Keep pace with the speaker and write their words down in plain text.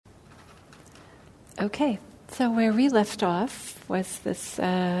Okay, so where we left off was this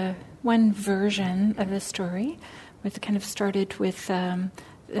one version of the story, which kind of started with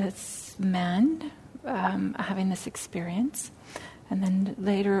this man having this experience, and then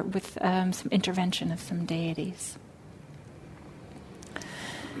later with some intervention of some deities.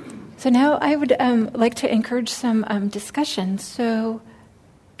 So now I would like to encourage some discussion. So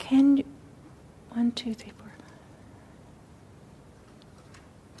can you, 1, 2, 3, 4.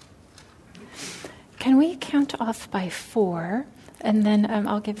 Can we count off by 4, and then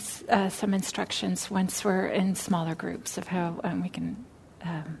I'll give some instructions once we're in smaller groups of how we can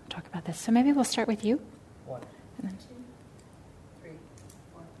talk about this. So maybe we'll start with you. 1, and then 2, 3,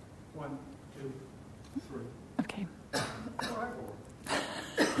 4. 1, 2, 3. Okay.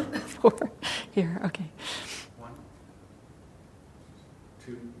 4. 4. Here, okay. 1,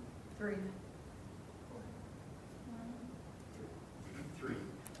 2, 3. 3.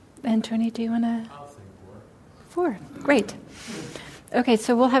 And Tony, do you want to? I'll say 4. Great. Okay,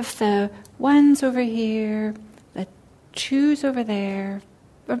 so we'll have the 1s over here, the 2s over there.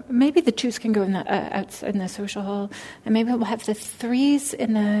 Or maybe the 2s can go in the outside in the social hall, and maybe we'll have the 3s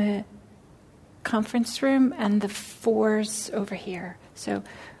in the conference room and the 4s over here. So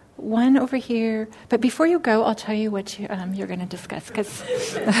 1 over here. But before you go, I'll tell you what you're going to discuss,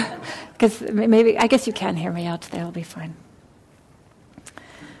 because maybe I guess you can hear me out. That'll be fine.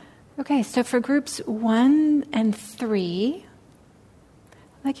 Okay, so for groups 1 and 3,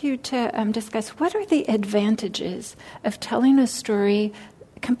 I'd like you to discuss what are the advantages of telling a story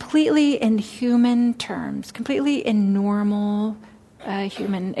completely in human terms, completely in normal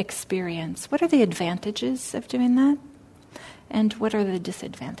human experience. What are the advantages of doing that? And what are the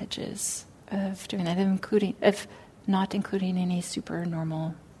disadvantages of doing that, of not including any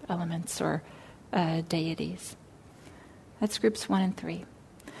supernormal elements or deities? That's groups 1 and 3.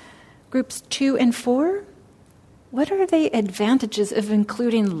 Groups 2 and 4, what are the advantages of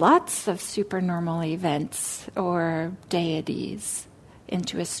including lots of supernormal events or deities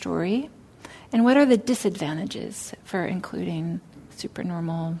into a story? And what are the disadvantages for including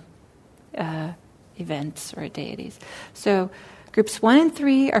supernormal events or deities? So groups 1 and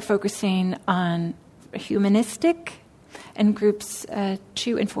 3 are focusing on humanistic, and groups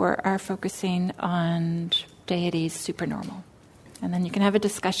 2 and 4 are focusing on deities supernormal. And then you can have a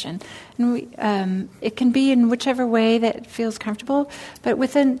discussion. And it can be in whichever way that feels comfortable, but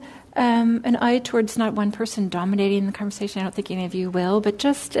with an eye towards not one person dominating the conversation. I don't think any of you will, but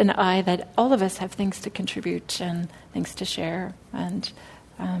just an eye that all of us have things to contribute and things to share. And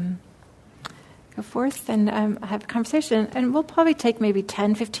go forth and have a conversation. And we'll probably take maybe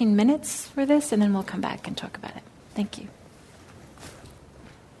 10, 15 minutes for this, and then we'll come back and talk about it. Thank you.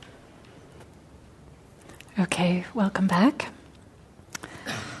 Okay, welcome back.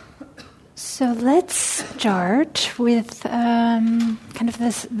 So let's start with kind of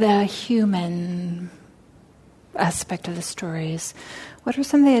the human aspect of the stories. What are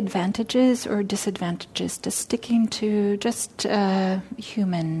some of the advantages or disadvantages to sticking to just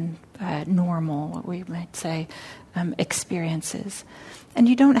human, normal, what we might say, experiences? And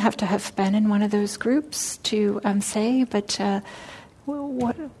you don't have to have been in one of those groups to say, but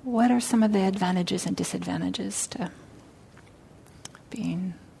what are some of the advantages and disadvantages to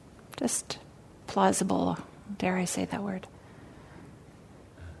being just plausible, dare I say that word?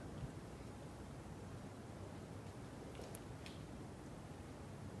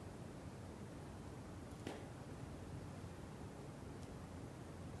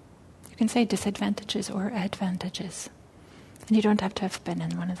 You can say disadvantages or advantages. And you don't have to have been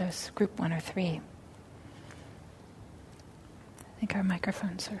in one of those group 1 or 3. I think our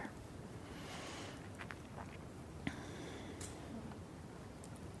microphones are...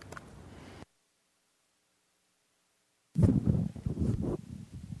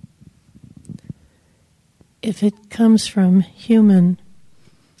 If it comes from human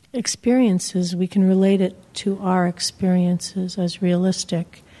experiences, we can relate it to our experiences as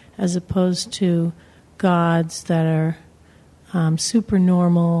realistic, as opposed to gods that are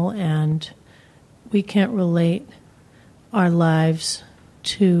supernormal, and we can't relate our lives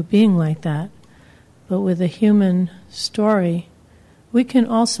to being like that. But with a human story, we can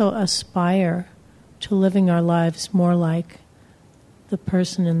also aspire to living our lives more like the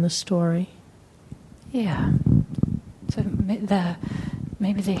person in the story. Yeah. So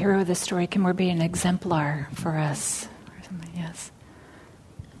maybe the hero of the story can more be an exemplar for us or something. Yes.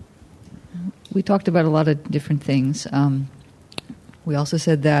 We talked about a lot of different things. We also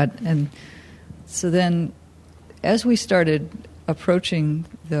said that, and so then as we started approaching,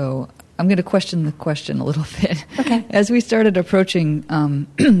 though, I'm going to question the question a little bit. Okay. As we started approaching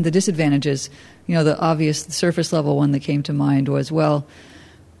the disadvantages, the obvious the surface level one that came to mind was, well,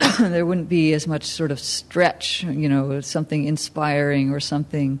 there wouldn't be as much sort of stretch, something inspiring or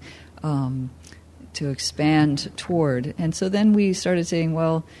something to expand toward. And so then we started saying,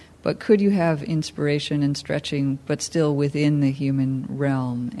 well, but could you have inspiration and stretching, but still within the human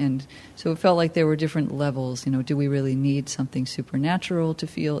realm? And so it felt like there were different levels. Do we really need something supernatural to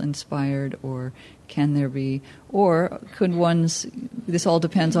feel inspired, or can there be? Or could this all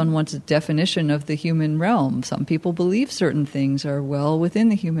depends on one's definition of the human realm. Some people believe certain things are well within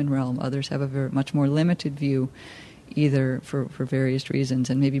the human realm. Others have a much more limited view, either for various reasons,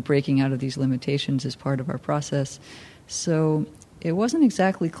 and maybe breaking out of these limitations is part of our process. So it wasn't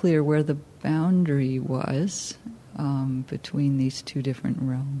exactly clear where the boundary was between these two different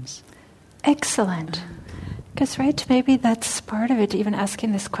realms. Excellent. Because, right, maybe that's part of it, even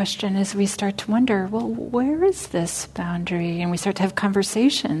asking this question, as we start to wonder, well, where is this boundary? And we start to have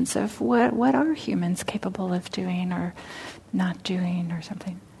conversations of what are humans capable of doing or not doing or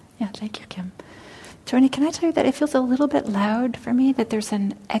something. Yeah, thank you, Kim. Tony, can I tell you that it feels a little bit loud for me, that there's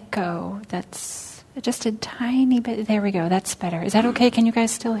an echo that's just a tiny bit. There we go. That's better. Is that okay? Can you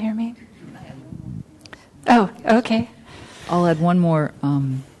guys still hear me? Oh, okay. I'll add one more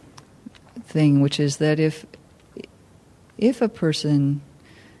thing, which is that if a person,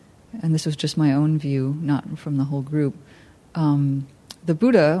 and this was just my own view, not from the whole group, the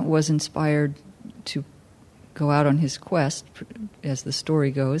Buddha was inspired to go out on his quest, as the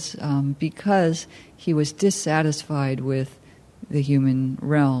story goes, because he was dissatisfied with the human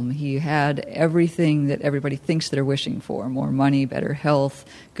realm. He had everything that everybody thinks they're wishing for: more money, better health,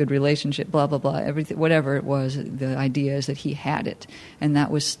 good relationship, blah, blah, blah, everything, whatever it was. The idea is that he had it, and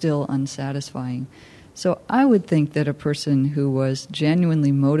that was still unsatisfying. So I would think that a person who was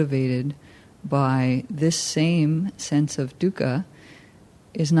genuinely motivated by this same sense of dukkha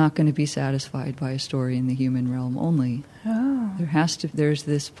is not going to be satisfied by a story in the human realm only. Oh. There's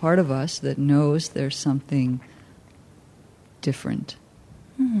this part of us that knows there's something different.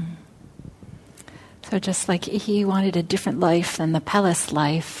 So just like he wanted a different life than the palace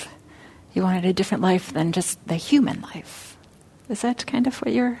life, he wanted a different life than just the human life. Is that kind of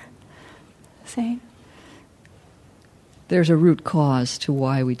what you're saying? There's a root cause to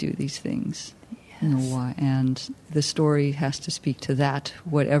why we do these things. Yes. Why, and the story has to speak to that,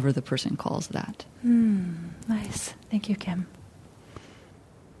 whatever the person calls that. Nice. Thank you, Kim.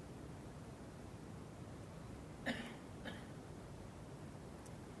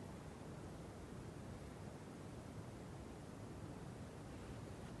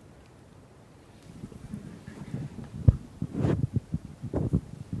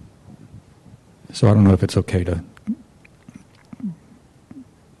 So I don't know if it's okay to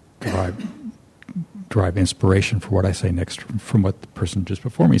derive inspiration for what I say next from what the person just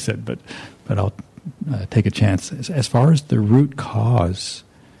before me said, but I'll take a chance. As far as the root cause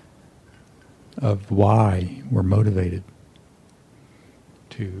of why we're motivated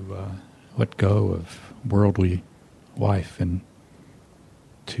to let go of worldly life and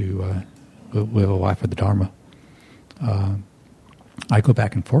to live a life of the Dharma, I go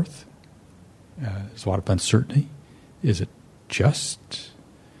back and forth. There's a lot of uncertainty. Is it just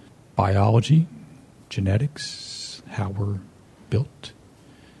biology, genetics, how we're built?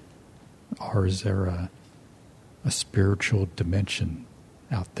 Or is there a spiritual dimension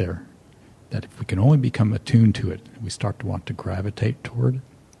out there that if we can only become attuned to it, we start to want to gravitate toward?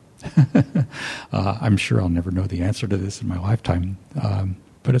 I'm sure I'll never know the answer to this in my lifetime,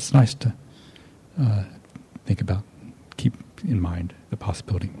 but it's nice to think about, keep in mind the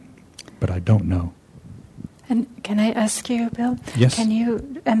possibility. But I don't know. And can I ask you, Bill? Yes. Can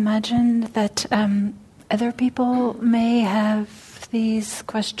you imagine that other people may have these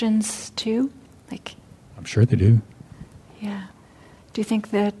questions too? I'm sure they do. Yeah. Do you think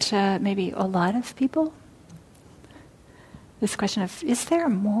that maybe a lot of people? This question of, is there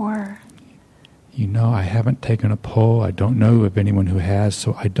more? I haven't taken a poll. I don't know of anyone who has,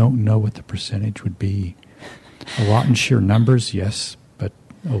 so I don't know what the percentage would be. A lot in sheer numbers, yes, but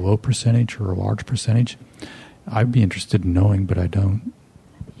a low percentage or a large percentage, I'd be interested in knowing, but I don't.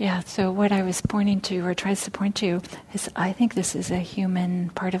 Yeah, so what I was pointing to, or tries to point to, is I think this is a human,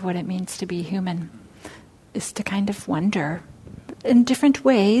 part of what it means to be human, is to kind of wonder, in different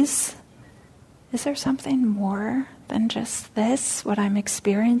ways, is there something more than just this, what I'm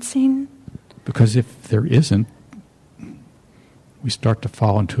experiencing? Because if there isn't, we start to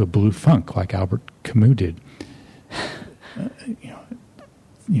fall into a blue funk like Albert Camus did.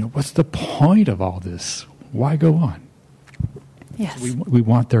 What's the point of all this? Why go on? Yes. We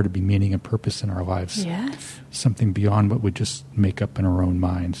want there to be meaning and purpose in our lives. Yes. Something beyond what we just make up in our own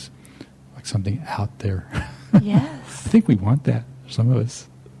minds, like something out there. Yes. I think we want that, some of us.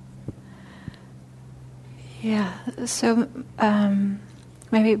 Yeah. So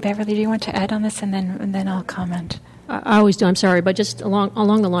maybe Beverly, do you want to add on this, and then I'll comment. I always do. I'm sorry, but just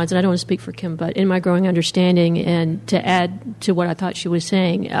along the lines, and I don't want to speak for Kim, but in my growing understanding, and to add to what I thought she was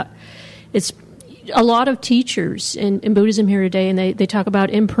saying, it's a lot of teachers in Buddhism here today, and they talk about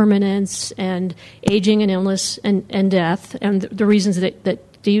impermanence and aging and illness and death, and the reasons that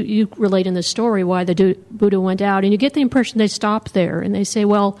you relate in the story why the Buddha went out, and you get the impression they stop there and they say,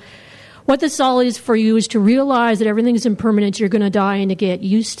 well, what this all is for you is to realize that everything is impermanent, you're going to die, and to get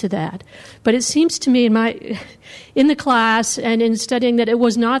used to that. But it seems to me in the class and in studying that it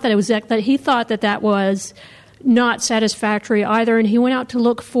was not that. It was that he thought that was not satisfactory either, and he went out to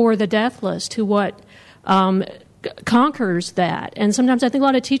look for the deathless, to what conquers that. And sometimes I think a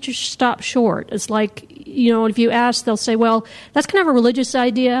lot of teachers stop short. It's like, if you ask, they'll say, well, that's kind of a religious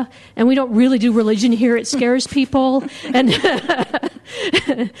idea, and we don't really do religion here. It scares people. And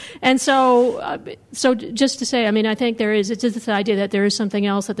and so just to say, I think it's just this idea that there is something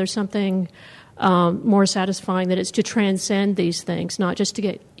else, that there's something more satisfying, that it's to transcend these things, not just to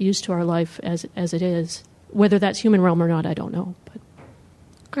get used to our life as it is. Whether that's human realm or not, I don't know. But.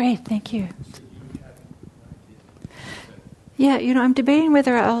 Great, thank you. Yeah, I'm debating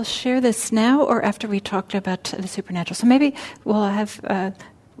whether I'll share this now or after we talked about the supernatural. So maybe we'll have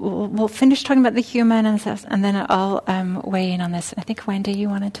we'll finish talking about the human, and then I'll weigh in on this. I think Wendy, you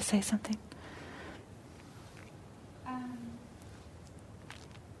wanted to say something.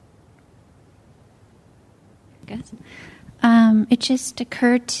 It just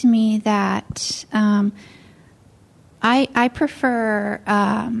occurred to me that I prefer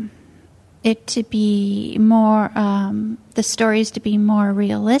it to be more, the stories to be more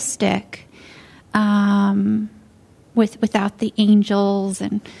realistic, without the angels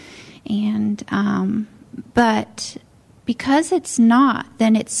and but because it's not,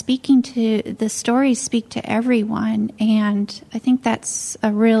 then it's speaking to, the stories speak to everyone, and I think that's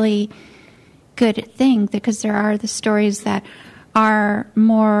a really good thing, because there are the stories that are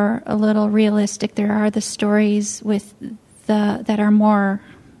more a little realistic. There are the stories that are more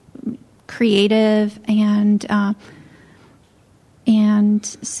creative, and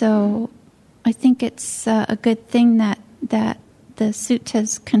so I think it's a good thing that the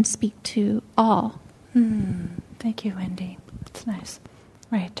suttas can speak to all. Thank you, Wendy. That's nice.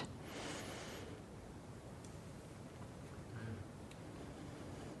 Right.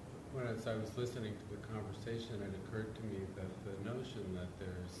 As I was listening to the conversation, it occurred to me that the notion that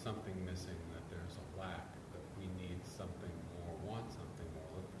there's something missing, that there's a lack, that we need something more, want something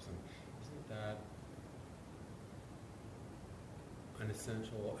more, look for something, isn't that an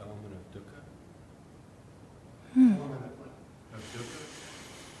essential element of dukkha? Element of dukkha?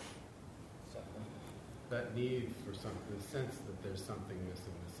 That need for something, the sense that there's something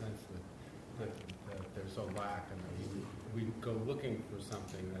missing, the sense that there's a lack, and we go looking for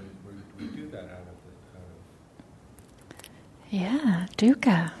something, and we do that out of Yeah,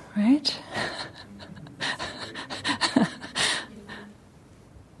 dukkha, right?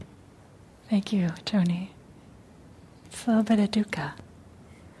 Thank you, Tony. It's a little bit of dukkha.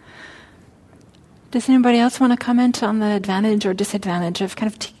 Does anybody else want to comment on the advantage or disadvantage of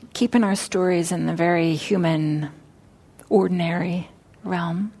kind of keeping our stories in the very human, ordinary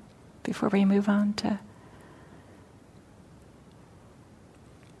realm before we move on to...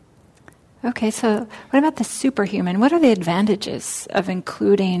 Okay, so what about the superhuman? What are the advantages of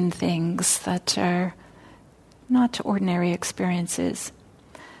including things that are not ordinary experiences?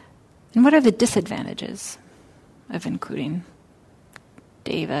 And what are the disadvantages of including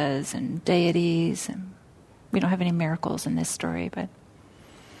devas and deities? And we don't have any miracles in this story, but...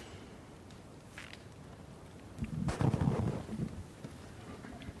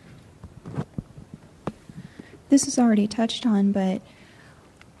 This is already touched on, but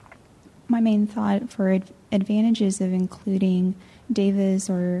my main thought for advantages of including devas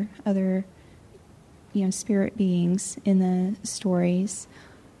or other, spirit beings in the stories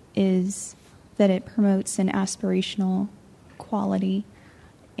is that it promotes an aspirational quality,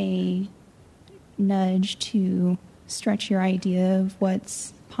 a nudge to stretch your idea of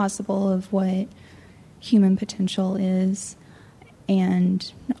what's possible, of what human potential is,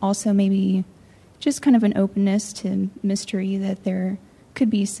 and also maybe just kind of an openness to mystery, that there could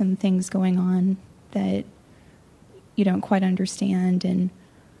be some things going on that you don't quite understand, and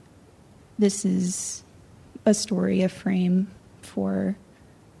this is a story, a frame for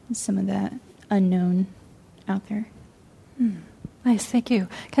some of that unknown out there. Nice, thank you.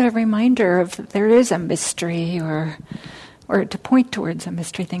 Kind of a reminder of there is a mystery, or to point towards a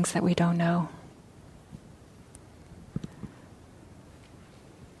mystery, things that we don't know.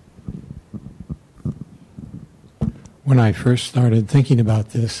 When I first started thinking about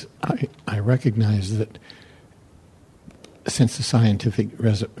this, I recognized that since the scientific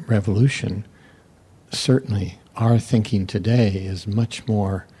revolution, certainly our thinking today is much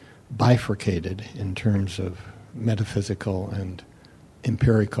more bifurcated in terms of metaphysical and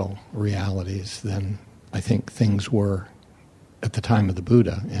empirical realities than I think things were at the time of the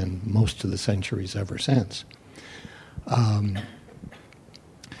Buddha and most of the centuries ever since.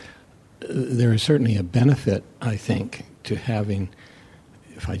 There is certainly a benefit, I think, to having,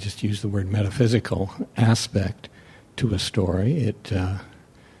 if I just use the word metaphysical aspect to a story. It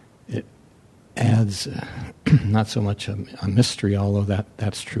adds not so much a mystery, although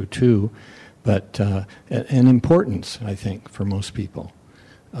that's true too, but an importance, I think, for most people.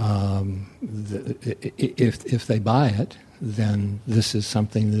 If they buy it, then this is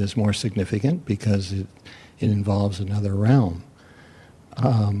something that is more significant because it involves another realm.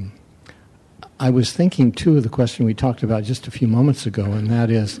 I was thinking, too, of the question we talked about just a few moments ago, and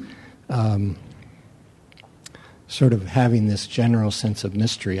that is sort of having this general sense of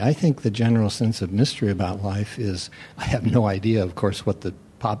mystery. I think the general sense of mystery about life is, I have no idea, of course, what the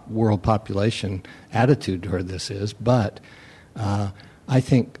world population attitude toward this is, but I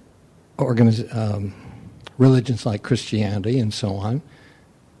think religions like Christianity and so on,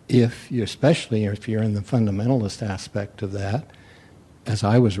 especially if you're in the fundamentalist aspect of that, as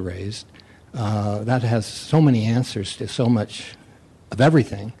I was raised, that has so many answers to so much of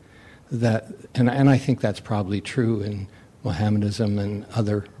everything that, and I think that's probably true in Mohammedanism and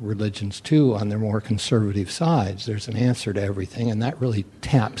other religions too, on their more conservative sides. There's an answer to everything, and that really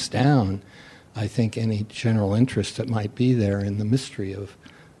taps down, I think, any general interest that might be there in the mystery of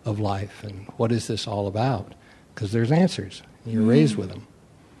life and what is this all about? Because there's answers. You're raised with them.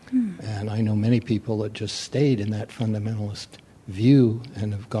 And I know many people that just stayed in that fundamentalist view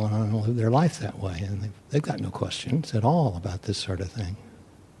and have gone on and lived their life that way, and they've got no questions at all about this sort of thing.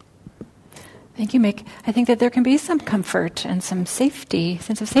 Thank you, Mick. I think that there can be some comfort and some safety,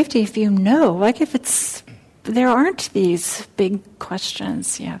 sense of safety, if you know, like if there aren't these big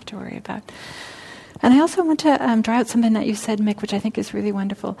questions you have to worry about. And I also want to draw out something that you said, Mick, which I think is really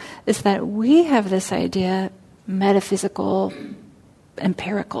wonderful, is that we have this idea, metaphysical,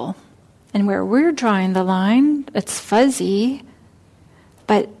 empirical, and where we're drawing the line, it's fuzzy,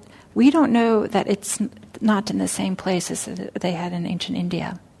 but we don't know that it's not in the same place as they had in ancient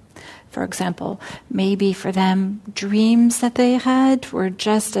India. For example, maybe for them, dreams that they had were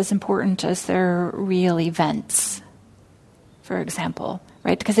just as important as their real events, for example,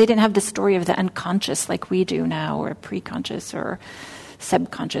 right? Because they didn't have the story of the unconscious like we do now, or preconscious or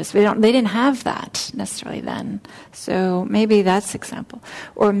subconscious. They didn't have that necessarily then. So maybe that's an example.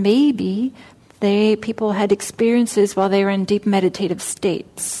 Or maybe people had experiences while they were in deep meditative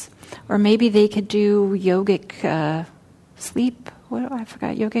states. Or maybe they could do yogic sleep. I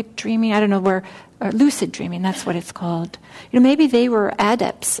forgot, yogic dreaming, I don't know lucid dreaming, that's what it's called. Maybe they were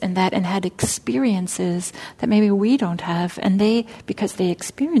adepts in that and had experiences that maybe we don't have, and because they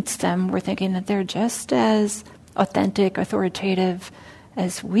experienced them, were thinking that they're just as authentic, authoritative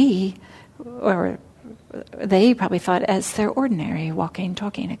as we, or they probably thought as their ordinary walking,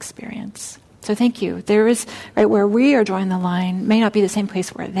 talking experience. So thank you. There is, right, where we are drawing the line may not be the same place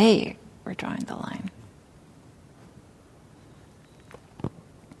where they were drawing the line.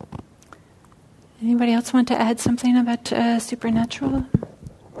 Anybody else want to add something about supernatural?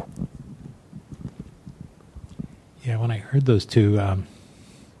 Yeah, when I heard those two,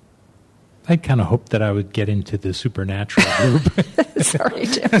 I kind of hoped that I would get into the supernatural group. Sorry,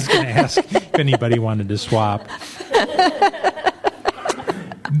 Jim. I was going to ask if anybody wanted to swap.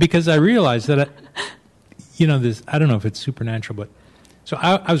 Because I realized that, this, I don't know if it's supernatural, but so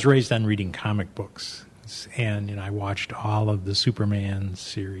I was raised on reading comic books. And I watched all of the Superman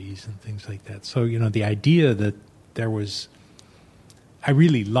series and things like that. So, the idea that there was, I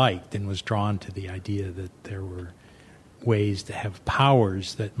really liked and was drawn to the idea that there were ways to have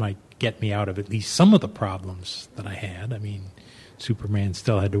powers that might get me out of at least some of the problems that I had. I mean, Superman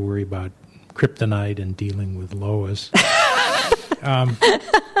still had to worry about kryptonite and dealing with Lois.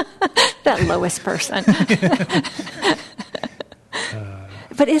 That Lois person.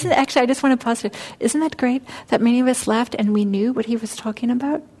 But I just want to pause here. Isn't that great that many of us laughed and we knew what he was talking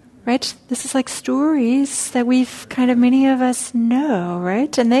about, right? This is like stories that many of us know,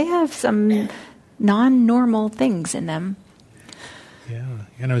 right? And they have some non-normal things in them. Yeah,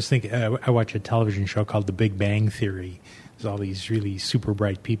 and I was thinking, I watch a television show called The Big Bang Theory. There's all these really super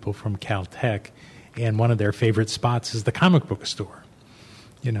bright people from Caltech, and one of their favorite spots is the comic book store,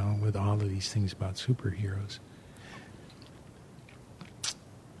 with all of these things about superheroes.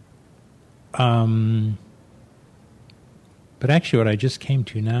 But actually what I just came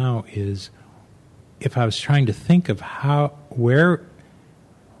to now is, if I was trying to think of where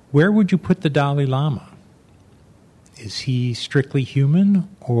would you put the Dalai Lama? Is he strictly human,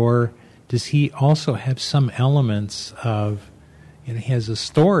 or does he also have some elements of, he has a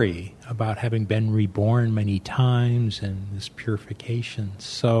story about having been reborn many times and this purification.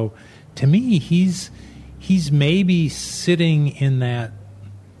 So to me, he's maybe sitting in that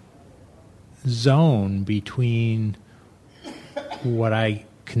zone between what I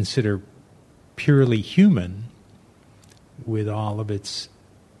consider purely human, with all of its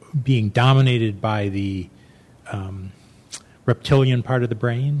being dominated by the reptilian part of the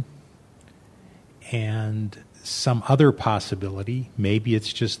brain, and some other possibility. Maybe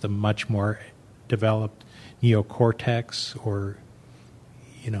it's just a much more developed neocortex, or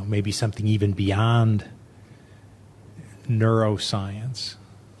maybe something even beyond neuroscience.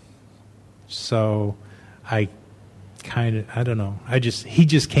 So I don't know. He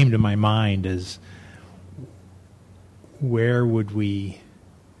just came to my mind as, where would we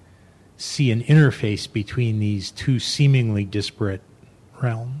see an interface between these two seemingly disparate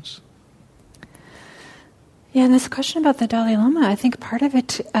realms? Yeah, and this question about the Dalai Lama, I think part of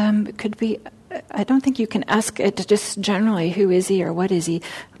it could be, I don't think you can ask it just generally, who is he or what is he?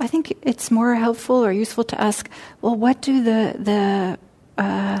 I think it's more helpful or useful to ask, well, what do the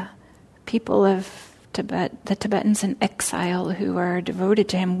people of Tibet, the Tibetans in exile who are devoted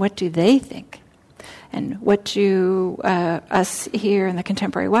to him, what do they think? And what do us here in the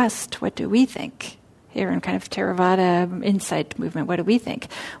contemporary West, what do we think? Here in kind of Theravada insight movement, what do we think?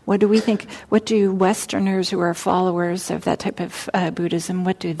 What do we think? What do Westerners who are followers of that type of Buddhism,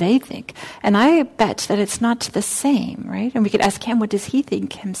 what do they think? And I bet that it's not the same, right? And we could ask him, what does he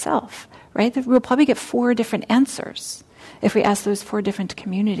think himself, right? We'll probably get 4 different answers if we ask those 4 different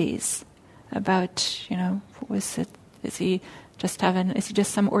communities about, is he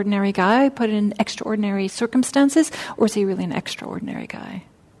just some ordinary guy put in extraordinary circumstances, or is he really an extraordinary guy?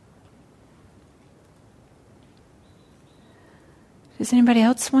 Does anybody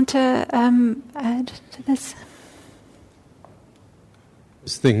else want to add to this? I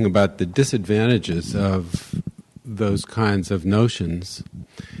was thinking about the disadvantages of those kinds of notions.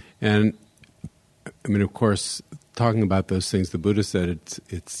 And, of course, talking about those things, the Buddha said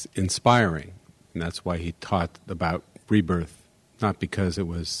it's inspiring. And that's why he taught about rebirth, not because it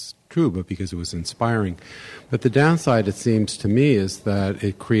was true, but because it was inspiring. But the downside, it seems to me, is that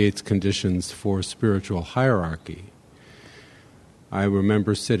it creates conditions for spiritual hierarchy. I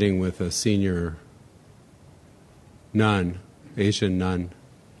remember sitting with a senior nun, Asian nun,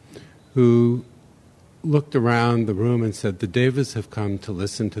 who looked around the room and said, the Devas have come to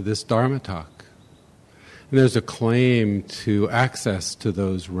listen to this Dharma talk. And there's a claim to access to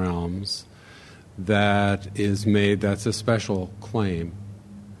those realms that is made, that's a special claim.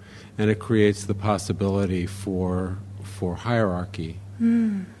 And it creates the possibility for hierarchy.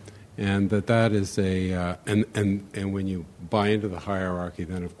 And that is and when you buy into the hierarchy,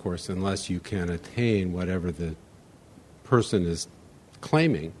 then of course, unless you can attain whatever the person is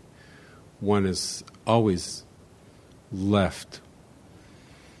claiming, one is always left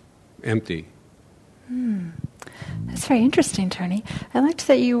empty. That's very interesting, Tony. I liked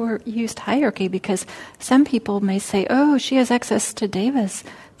that you used hierarchy, because some people may say, oh, she has access to devas.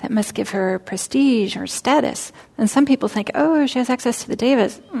 That must give her prestige or status. And some people think, oh, she has access to the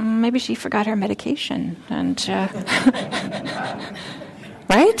devas. Maybe she forgot her medication. And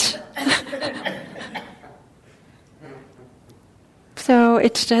right? So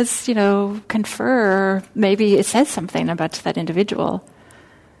it does, confer, maybe it says something about that individual.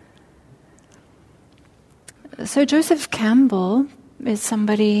 So Joseph Campbell is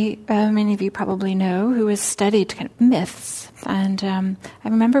somebody many of you probably know, who has studied kind of myths. And I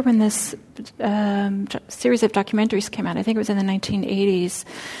remember when this series of documentaries came out, I think it was in the 1980s,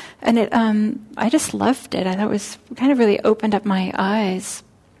 and I just loved it. I thought it was kind of really opened up my eyes.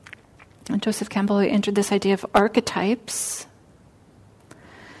 And Joseph Campbell entered this idea of archetypes.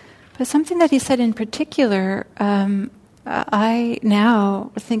 But something that he said in particular, I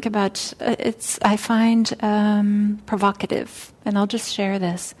now think about, I find provocative, and I'll just share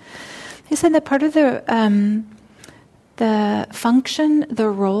this. He said that part of the function, the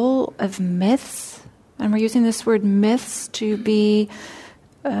role of myths, and we're using this word myths to be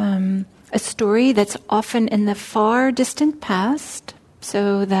a story that's often in the far distant past,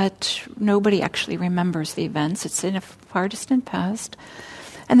 so that nobody actually remembers the events. It's in a far distant past.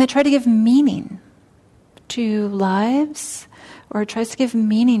 And they try to give meaning to lives, or tries to give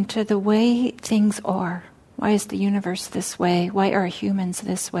meaning to the way things are. Why is the universe this way? Why are humans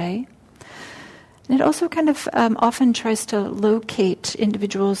this way? And it also kind of often tries to locate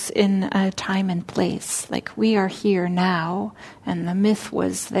individuals in a time and place. Like, we are here now, and the myth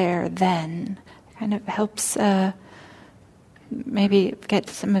was there then. It kind of helps maybe get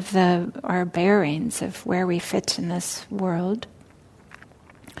some of our bearings of where we fit in this world.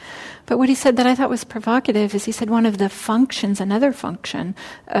 But what he said that I thought was provocative is he said one of the functions, another function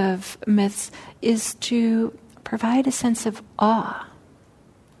of myths, is to provide a sense of awe.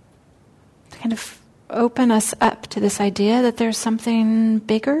 To kind of open us up to this idea that there's something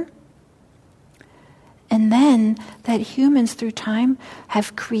bigger. And then that humans through time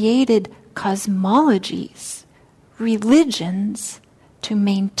have created cosmologies, religions, to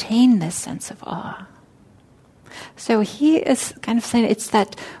maintain this sense of awe. So he is kind of saying it's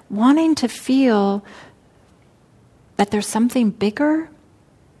that wanting to feel that there's something bigger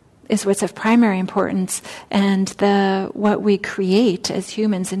is what's of primary importance, and what we create as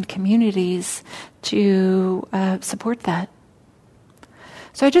humans in communities to support that.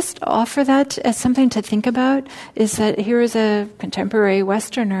 So I just offer that as something to think about, is that here is a contemporary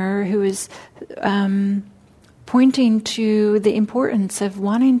Westerner who is pointing to the importance of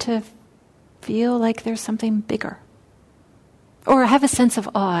wanting to feel like there's something bigger. Or have a sense of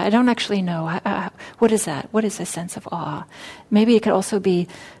awe. I don't actually know. What is that? What is a sense of awe? Maybe it could also be,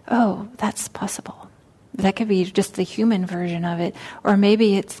 oh, that's possible. That could be just the human version of it. Or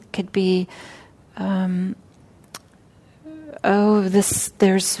maybe it could be,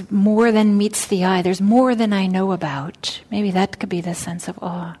 there's more than meets the eye. There's more than I know about. Maybe that could be the sense of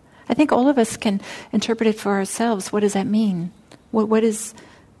awe. I think all of us can interpret it for ourselves. What does that mean? What is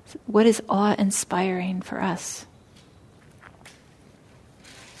awe-inspiring for us?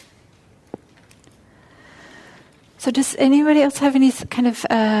 So does anybody else have any kind of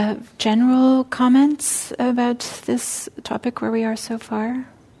general comments about this topic where we are so far?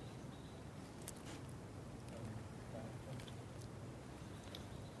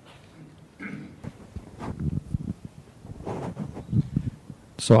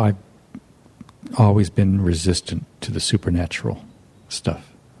 So I've always been resistant to the supernatural stuff.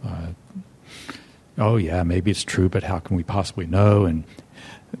 Oh yeah, maybe it's true, but how can we possibly know? And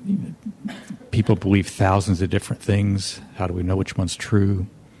people believe thousands of different things. How do we know which one's true?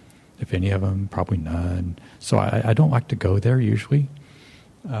 If any of them, probably none. So I don't like to go there usually.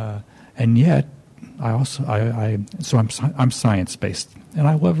 And yet, I'm science based, and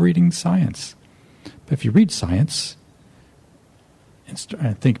I love reading science. But if you read science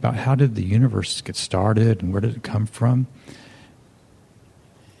and think about how did the universe get started and where did it come from,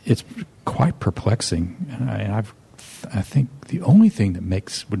 it's quite perplexing. And I think the only thing that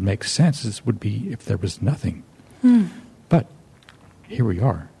would make sense would be if there was nothing. But here we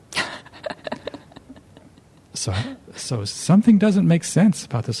are. So something doesn't make sense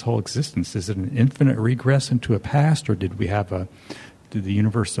about this whole existence. Is it an infinite regress into a past, or did the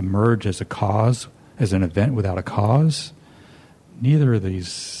universe emerge as a cause, as an event without a cause? Neither of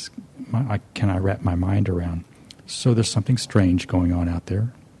these can I wrap my mind around. So there's something strange going on out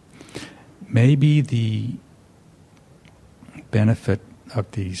there. Maybe the benefit of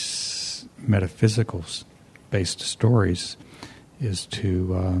these metaphysical-based stories is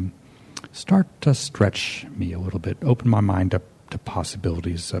to start to stretch me a little bit, open my mind up to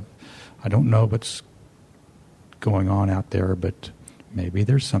possibilities of, I don't know what's going on out there, but maybe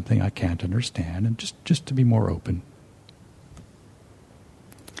there's something I can't understand, and just to be more open.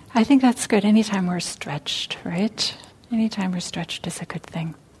 I think that's good. Anytime we're stretched, right? Anytime we're stretched is a good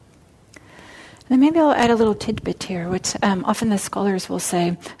thing. And maybe I'll add a little tidbit here, which often the scholars will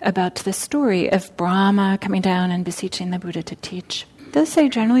say about the story of Brahma coming down and beseeching the Buddha to teach. They'll say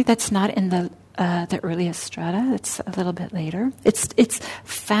generally that's not in the earliest strata. It's a little bit later. It's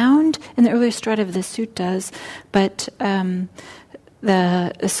found in the earliest strata of the suttas, but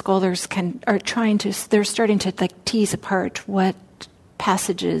the scholars they're starting to tease apart what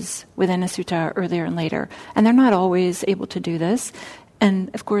passages within a sutta are earlier and later, and they're not always able to do this.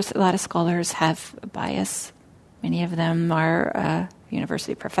 And of course, a lot of scholars have bias. Many of them are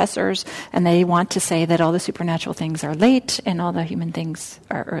university professors, and they want to say that all the supernatural things are late and all the human things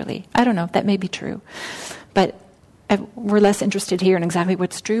are early. I don't know, that may be true. But we're less interested here in exactly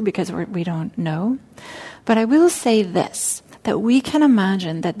what's true because we don't know. But I will say this, that we can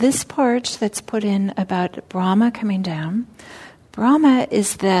imagine that this part that's put in about Brahma coming down, Brahma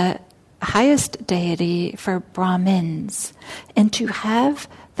is the highest deity for Brahmins. And to have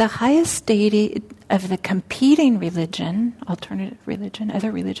the highest deity of the competing religion, alternative religion,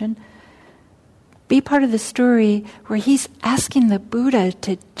 other religion, be part of the story where he's asking the Buddha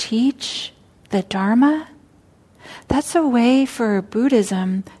to teach the Dharma, that's a way for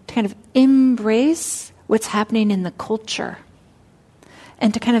Buddhism to kind of embrace what's happening in the culture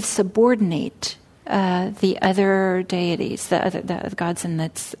and to kind of subordinate the other deities, the gods in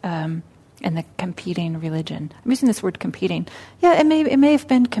the competing religion. I'm using this word competing. Yeah, it may have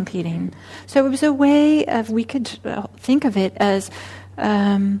been competing. So it was a way of, we could think of it as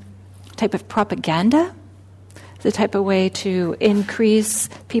type of propaganda, the type of way to increase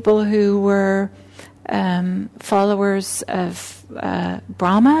people who were followers of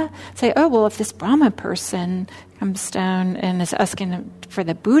Brahma. Say, oh, well, if this Brahma person comes down and is asking for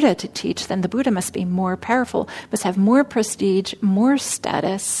the Buddha to teach, then the Buddha must be more powerful, must have more prestige, more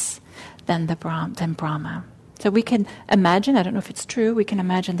status than Brahma. So we can imagine, I don't know if it's true, we can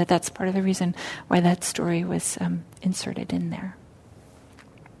imagine that that's part of the reason why that story was inserted in there.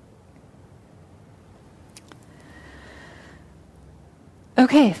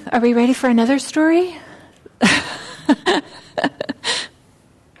 Okay, are we ready for another story?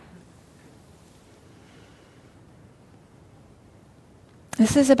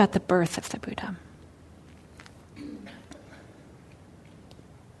 This is about the birth of the Buddha.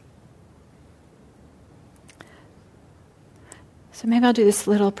 So maybe I'll do this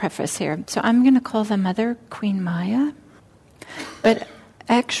little preface here. So I'm going to call the mother Queen Maya, but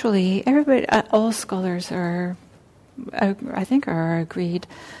actually, everybody, all scholars are agreed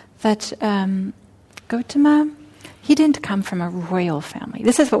that Gautama, he didn't come from a royal family.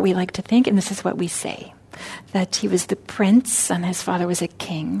 This is what we like to think, and this is what we say, that he was the prince and his father was a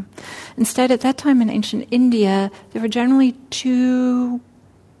king. Instead, at that time in ancient India, there were generally two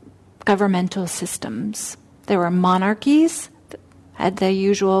governmental systems. There were monarchies that had the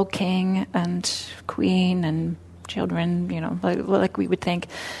usual king and queen and children, like we would think.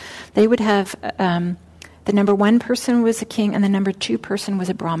 They would have the number one person was a king, and the number two person was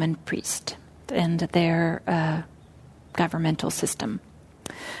a Brahmin priest, and their governmental system.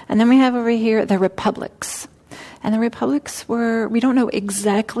 And then we have over here the republics. And the republics were, we don't know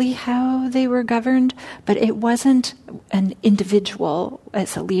exactly how they were governed, but it wasn't an individual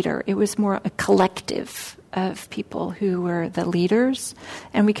as a leader. It was more a collective of people who were the leaders.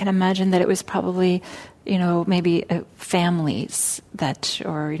 And we can imagine that it was probably, maybe families that,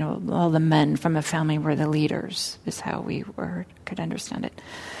 or, all the men from a family were the leaders, is how we could understand it.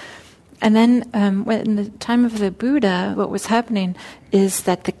 And then in the time of the Buddha, what was happening is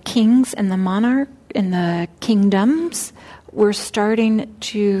that the kings and the monarch in the kingdoms were starting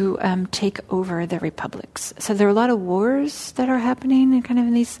to take over the republics. So there are a lot of wars that are happening and kind of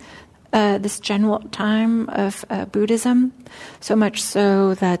in this general time of Buddhism, so much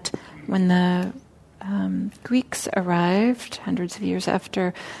so that when the Greeks arrived, hundreds of years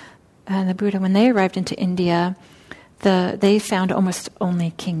after the Buddha, when they arrived into India, they found almost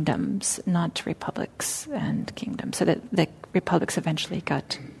only kingdoms, not republics and kingdoms. So that the republics eventually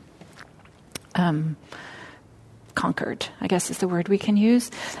got conquered, I guess is the word we can use.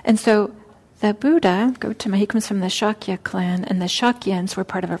 And so the Buddha, Gautama, he comes from the Shakya clan, and the Shakyans were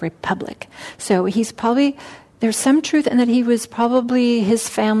part of a republic. So there's some truth in that his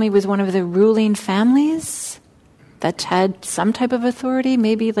family was one of the ruling families that had some type of authority,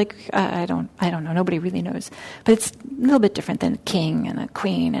 maybe I don't know, nobody really knows. But it's a little bit different than a king and a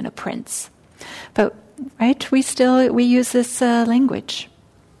queen and a prince. But, right, we use this language.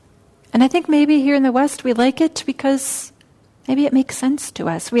 And I think maybe here in the West we like it because maybe it makes sense to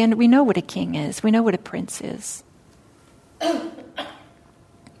us. We know what a king is. We know what a prince is.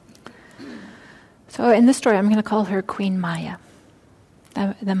 So in this story I'm going to call her Queen Maya,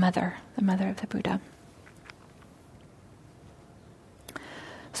 the mother of the Buddha.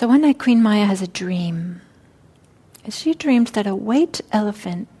 So one night Queen Maya has a dream. She dreamed that a white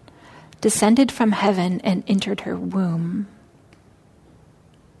elephant descended from heaven and entered her womb.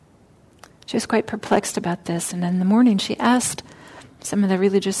 She was quite perplexed about this, and in the morning she asked some of the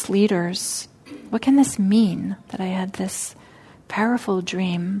religious leaders, what can this mean, that I had this powerful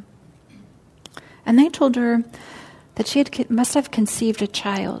dream? And they told her that she must have conceived a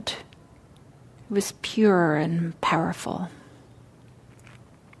child who was pure and powerful.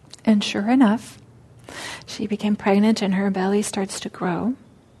 And sure enough, she became pregnant and her belly starts to grow.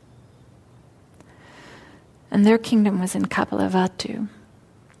 And their kingdom was in Kapilavatthu.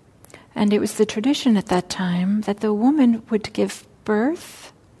 And it was the tradition at that time that the woman would give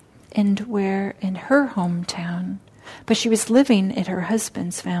birth, and where in her hometown but she was living at her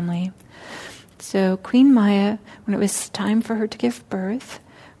husband's family. So Queen Maya, when it was time for her to give birth,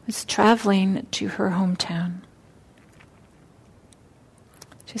 was traveling to her hometown.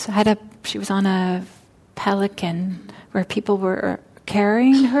 She was on a pelican where people were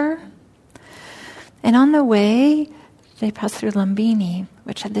carrying her. And on the way, they passed through Lumbini,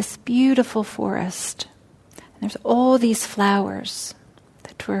 which had this beautiful forest. And there's all these flowers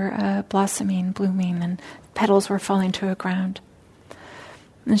that were blossoming, blooming, and petals were falling to the ground.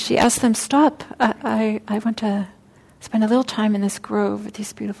 And she asked them, "Stop, I want to spend a little time in this grove with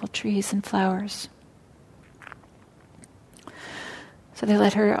these beautiful trees and flowers." So they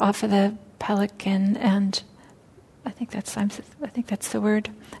let her off of the pelican, and I think that's the word.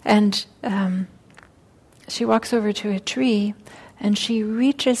 And she walks over to a tree, and she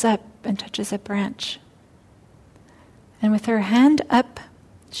reaches up and touches a branch. And with her hand up,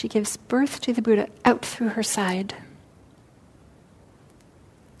 she gives birth to the Buddha out through her side.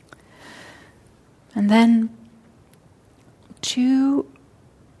 And then 2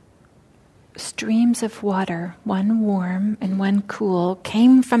 streams of water, one warm and one cool,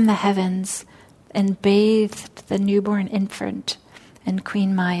 came from the heavens and bathed the newborn infant and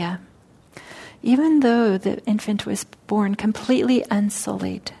Queen Maya, even though the infant was born completely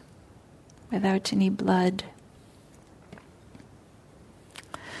unsullied, without any blood.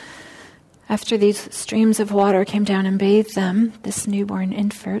 After these streams of water came down and bathed them, this newborn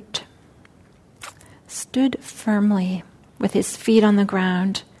infant stood firmly with his feet on the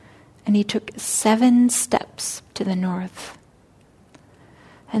ground, and he took 7 steps to the north.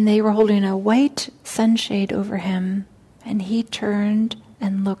 And they were holding a white sunshade over him, and he turned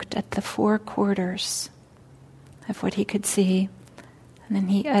and looked at the 4 quarters of what he could see, and then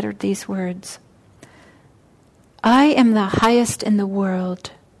he uttered these words: "I am the highest in the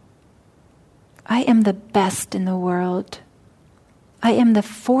world. I am the best in the world. I am the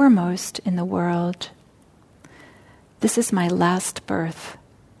foremost in the world. This is my last birth.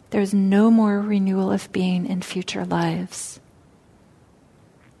 There is no more renewal of being in future lives."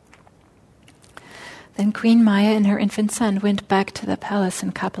 Then Queen Maya and her infant son went back to the palace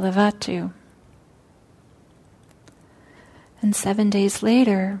in Kapilavatthu. And 7 days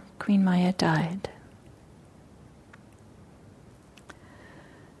later, Queen Maya died.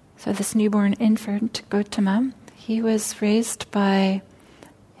 So this newborn infant, Gautama, he was raised by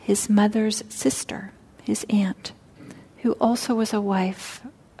his mother's sister, his aunt, who also was a wife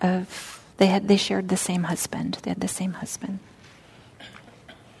of, they shared the same husband. They had the same husband.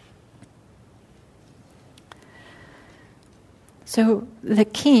 So the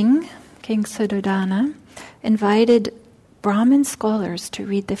king, King Suddhodana, invited Brahmin scholars to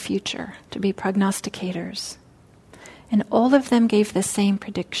read the future, to be prognosticators. And all of them gave the same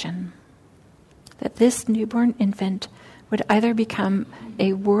prediction, that this newborn infant would either become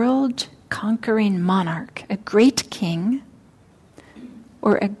a world-conquering monarch, a great king,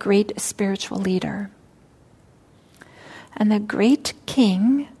 or a great spiritual leader. And the great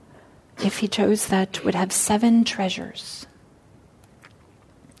king, if he chose that, would have 7 treasures,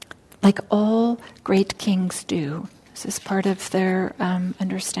 like all great kings do. This is part of their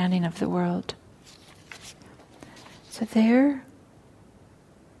understanding of the world. So there,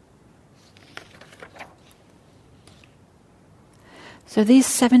 so these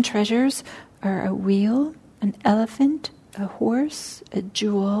 7 treasures are a wheel, an elephant, a horse, a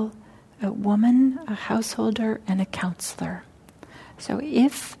jewel, a woman, a householder, and a counselor. So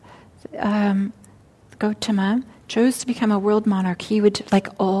if Gautama chose to become a world monarch, he would, like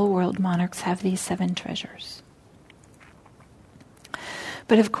all world monarchs, have these 7 treasures.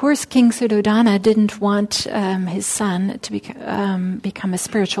 But of course, King Suddhodana didn't want his son to become a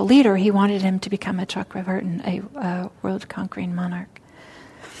spiritual leader. He wanted him to become a Chakravartin, a world-conquering monarch.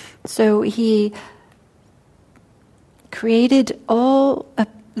 So he created all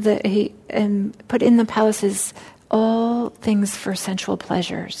and put in the palaces all things for sensual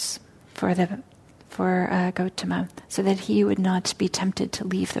pleasures for Gautama, so that he would not be tempted to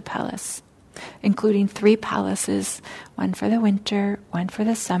leave the palace, including 3 palaces, one for the winter, one for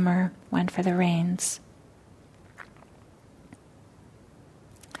the summer, one for the rains.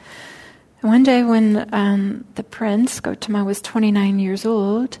 And one day when the prince, Gautama, was 29 years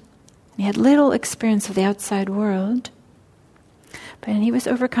old, he had little experience of the outside world, but he was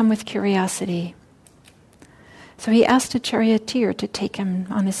overcome with curiosity. So he asked a charioteer to take him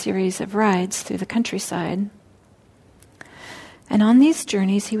on a series of rides through the countryside. And on these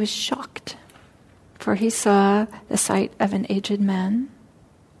journeys he was shocked, for he saw the sight of an aged man,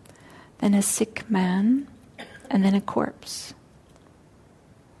 then a sick man, and then a corpse.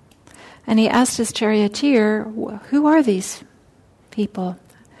 And he asked his charioteer, who are these people?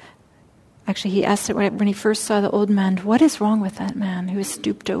 Actually, he asked it when he first saw the old man, what is wrong with that man who is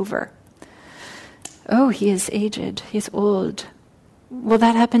stooped over? Oh, he is aged, he is old. Will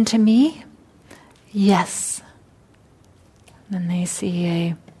that happen to me? Yes. Then they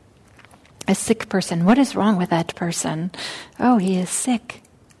see a sick person. What is wrong with that person? Oh, he is sick.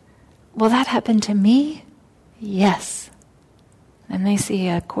 Will that happen to me? Yes. And they see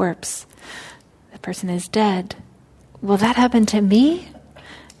a corpse. The person is dead. Will that happen to me?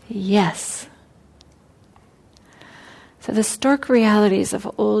 Yes. So the stark realities of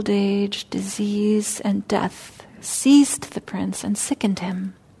old age, disease, and death seized the prince and sickened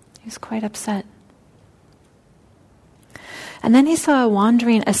him. He was quite upset. And then he saw a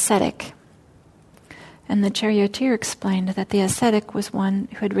wandering ascetic. And the charioteer explained that the ascetic was one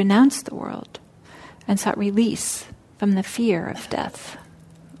who had renounced the world and sought release from the fear of death,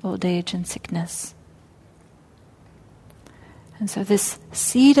 old age, and sickness. And so this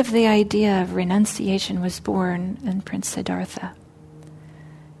seed of the idea of renunciation was born in Prince Siddhartha.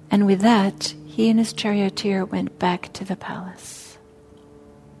 And with that, he and his charioteer went back to the palace.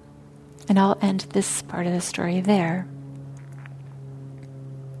 And I'll end this part of the story there.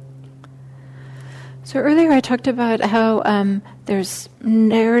 So earlier I talked about how there's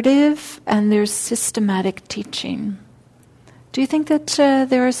narrative and there's systematic teaching. Do you think that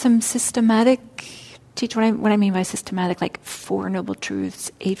there are some systematic teaching? What I mean by systematic, like Four Noble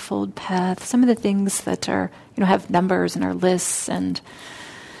Truths, Eightfold Path, some of the things that are, have numbers and are lists, and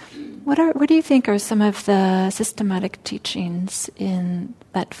what do you think are some of the systematic teachings in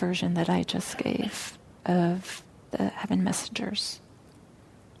that version that I just gave of the Heaven Messengers?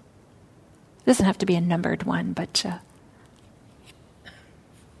 It doesn't have to be a numbered one, but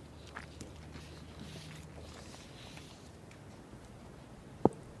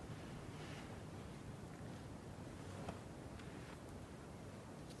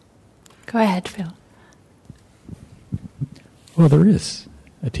go ahead, Phil. Well, there is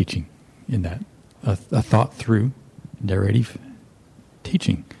a teaching in that, a thought through narrative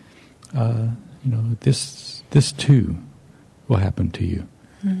teaching. This too will happen to you.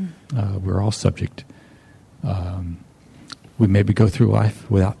 Mm-hmm. We're all subject. We maybe go through life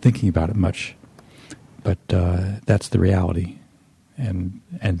without thinking about it much, but that's the reality. And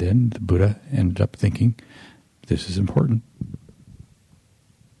then the Buddha ended up thinking, this is important.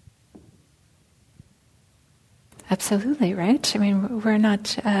 Absolutely, right? I mean, we're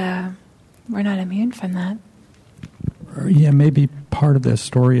not immune from that. Yeah, maybe part of the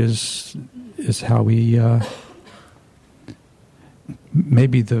story is how we.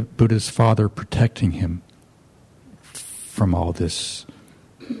 Maybe the Buddha's father protecting him from all this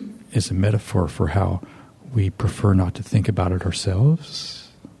is a metaphor for how we prefer not to think about it ourselves,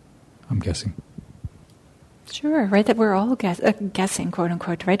 I'm guessing. Sure, right, that we're all guessing, quote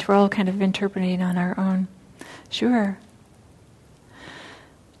unquote, right? We're all kind of interpreting on our own. Sure.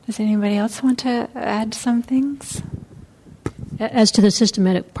 Does anybody else want to add some things? As to the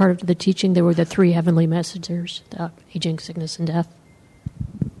systematic part of the teaching, there were the three heavenly messengers, aging, sickness, and death.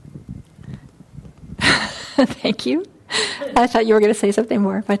 Thank you. I thought you were going to say something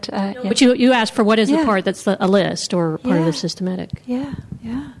more, but yeah. But you asked for what is the part that's a list or part of the systematic. Yeah.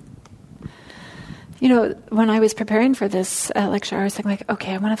 When I was preparing for this lecture, I was thinking, like,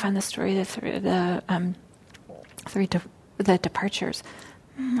 okay, I want to find the story, the departures.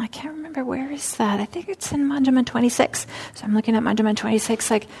 I can't remember, where is that? I think it's in Manjima 26. So I'm looking at Manjima 26,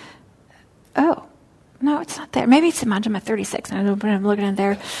 like, oh, no, it's not there. Maybe it's in Manjima 36. And I'm looking at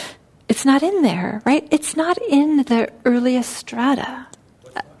there. It's not in there, right? It's not in the earliest strata.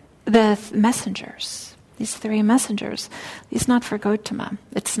 The messengers, these three messengers. It's not for Gautama.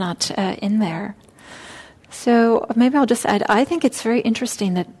 It's not in there. So maybe I'll just add, I think it's very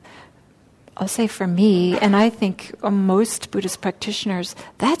interesting that, I'll say for me, and I think most Buddhist practitioners,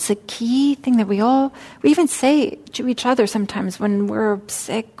 that's a key thing that we even say to each other sometimes when we're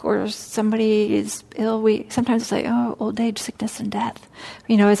sick or somebody is ill, we sometimes say, oh, old age, sickness, and death.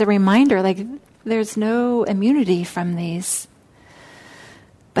 As a reminder, like, there's no immunity from these.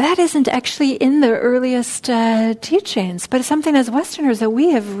 But that isn't actually in the earliest teachings, but it's something as Westerners that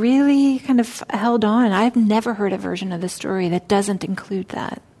we have really kind of held on. I've never heard a version of the story that doesn't include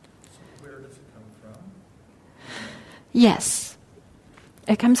that. Yes,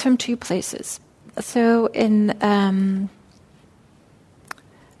 it comes from two places. So in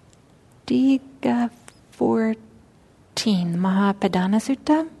Digha 14, Mahapadana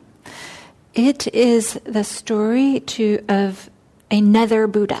Sutta, it is the story of another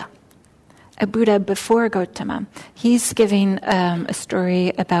Buddha, a Buddha before Gautama. He's giving a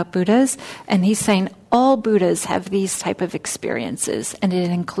story about Buddhas, and he's saying all Buddhas have these type of experiences, and it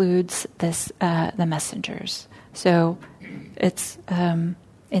includes this the messengers. So it's in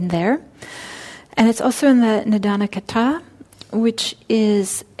there. And it's also in the Nidana Kata, which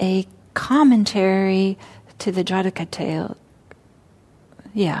is a commentary to the Jataka tale.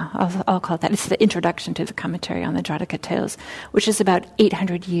 Yeah, I'll call it that. It's the introduction to the commentary on the Jataka tales, which is about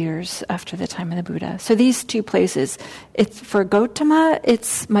 800 years after the time of the Buddha. So these two places, for Gautama,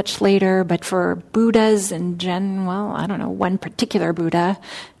 it's much later, but for Buddhas and I don't know, one particular Buddha,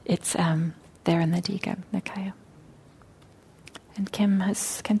 it's there in the Digha Nikaya. And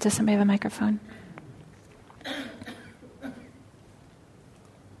does somebody have a microphone?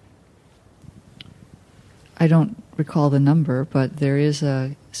 I don't recall the number, but there is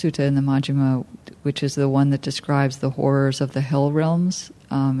a sutta in the Majjhima, which is the one that describes the horrors of the hell realms.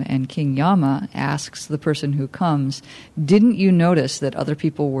 And King Yama asks the person who comes, didn't you notice that other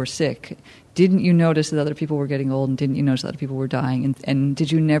people were sick? Didn't you notice that other people were getting old? And didn't you notice that other people were dying? And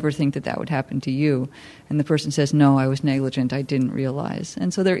did you never think that that would happen to you? And the person says, no, I was negligent. I didn't realize.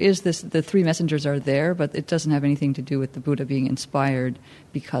 And so there is this, the three messengers are there, but it doesn't have anything to do with the Buddha being inspired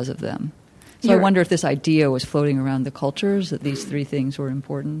because of them. So I wonder if this idea was floating around the cultures, that these three things were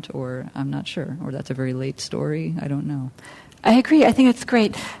important, or I'm not sure, or that's a very late story. I don't know. I agree. I think it's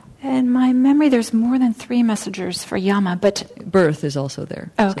great. In my memory, there's more than 3 messengers for Yama, but... Birth is also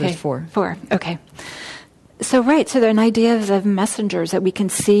there. Oh, so okay. there's 4. 4, okay. So, right, so there are an idea of messengers that we can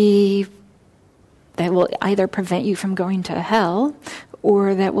see that will either prevent you from going to hell,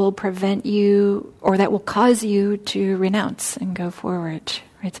 or that will prevent you, or that will cause you to renounce and go forward.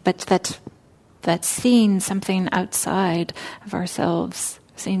 Right? But that's seeing something outside of ourselves,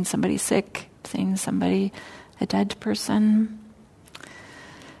 seeing somebody sick, seeing somebody, a dead person.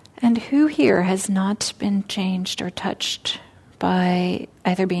 And who here has not been changed or touched by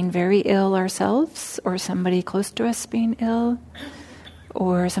either being very ill ourselves, or somebody close to us being ill,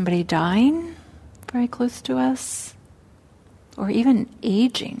 or somebody dying very close to us, or even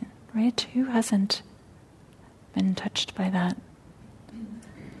aging, right? Who hasn't been touched by that?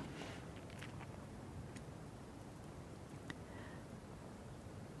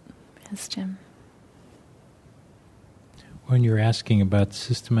 Yes, Jim. When you're asking about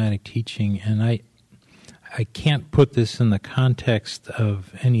systematic teaching, and I can't put this in the context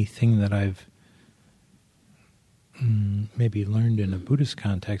of anything that I've maybe learned in a Buddhist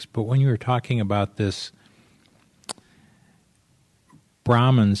context, but when you were talking about this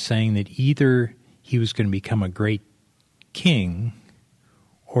Brahmin saying that either he was going to become a great king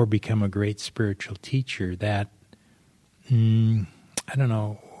or become a great spiritual teacher, that, I don't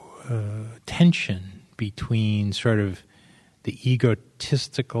know, tension between sort of the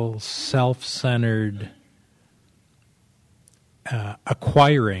egotistical, self-centered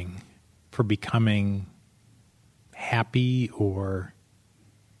acquiring for becoming happy, or,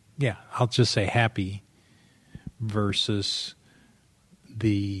 I'll just say happy, versus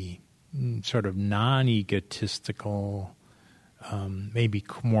the sort of non-egotistical, maybe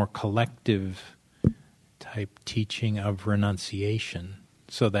more collective type teaching of renunciation.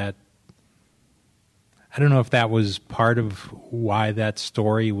 So that, I don't know if that was part of why that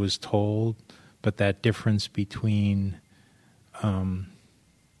story was told, but that difference between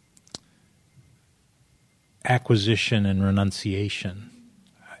acquisition and renunciation.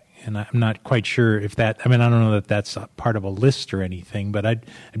 And I'm not quite sure if that, I don't know that that's a part of a list or anything, but I'd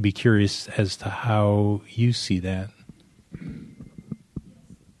be curious as to how you see that.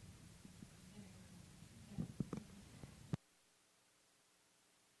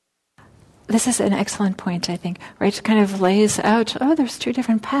 This is an excellent point, I think, right? It kind of lays out, there's 2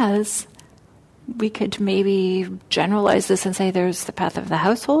 different paths. We could maybe generalize this and say there's the path of the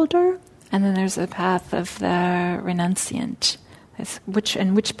householder, and then there's the path of the renunciant.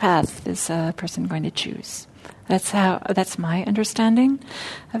 Which path is a person going to choose? That's my understanding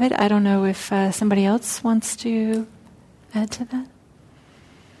of it. I don't know if somebody else wants to add to that.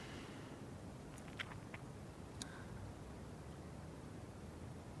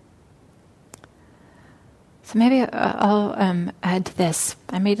 So maybe I'll add this.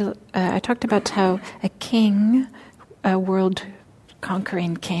 I talked about how a king, a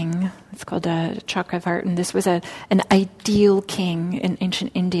world-conquering king, it's called a Chakravartin. This was an ideal king in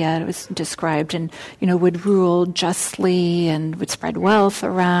ancient India. It was described, and would rule justly and would spread wealth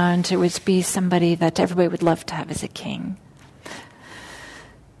around. It would be somebody that everybody would love to have as a king.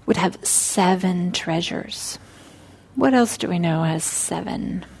 Would have 7 treasures. What else do we know has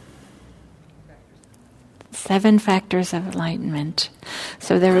 7? 7 factors of enlightenment.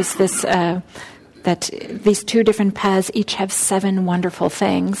 So there was this, that these 2 different paths each have 7 wonderful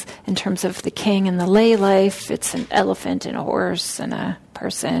things. In terms of the king and the lay life, it's an elephant and a horse and a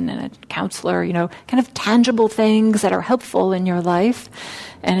person and a counselor, kind of tangible things that are helpful in your life.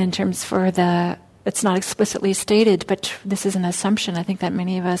 And in terms for it's not explicitly stated, but this is an assumption I think that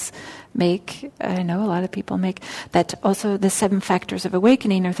many of us make, I know a lot of people make, that also the 7 factors of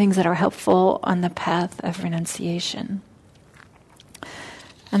awakening are things that are helpful on the path of renunciation.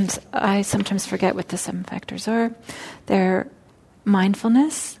 And I sometimes forget what the 7 factors are. They're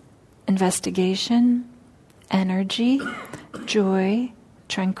mindfulness, investigation, energy, joy,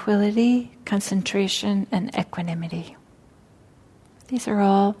 tranquility, concentration, and equanimity. These are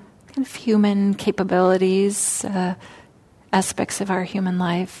all kind of human capabilities, aspects of our human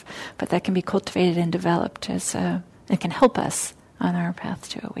life, but that can be cultivated and developed it can help us on our path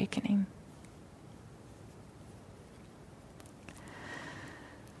to awakening.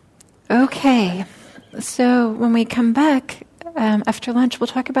 Okay, so when we come back after lunch, we'll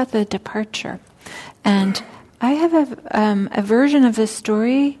talk about the departure. And I have a version of this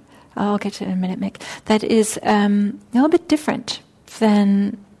story, I'll get to it in a minute, Mick, that is a little bit different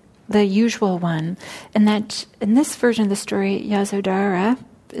than the usual one. And that in this version of the story, Yasodhara,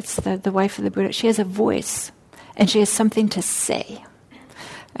 it's the wife of the Buddha, she has a voice and she has something to say.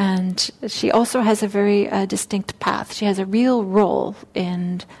 And she also has a very distinct path. She has a real role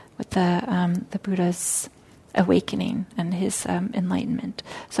with the Buddha's awakening and his enlightenment.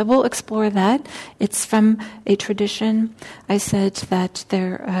 So we'll explore that. It's from a tradition. I said that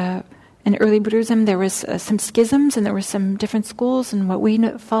in early Buddhism there was some schisms and there were some different schools, and what we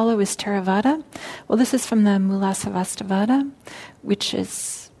follow is Theravada. Well, this is from the Mulasavastivada, which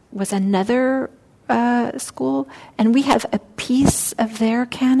was another school, and we have a piece of their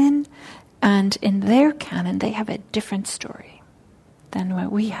canon, and in their canon they have a different story than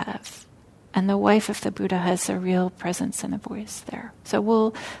what we have. And the wife of the Buddha has a real presence and a voice there. So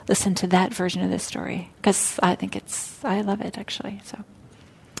we'll listen to that version of the story, because I love it actually. So,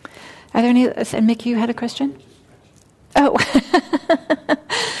 are there any, and Mickey, you had a question? Oh,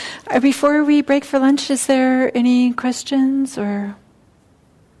 before we break for lunch, is there any questions or?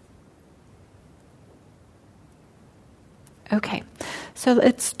 Okay, so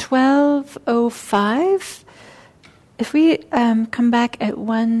it's 12:05. If we come back at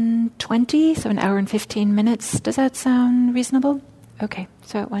 1:20, so an hour and 15 minutes, does that sound reasonable? Okay,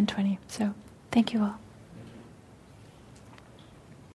 so at 1:20. So thank you all.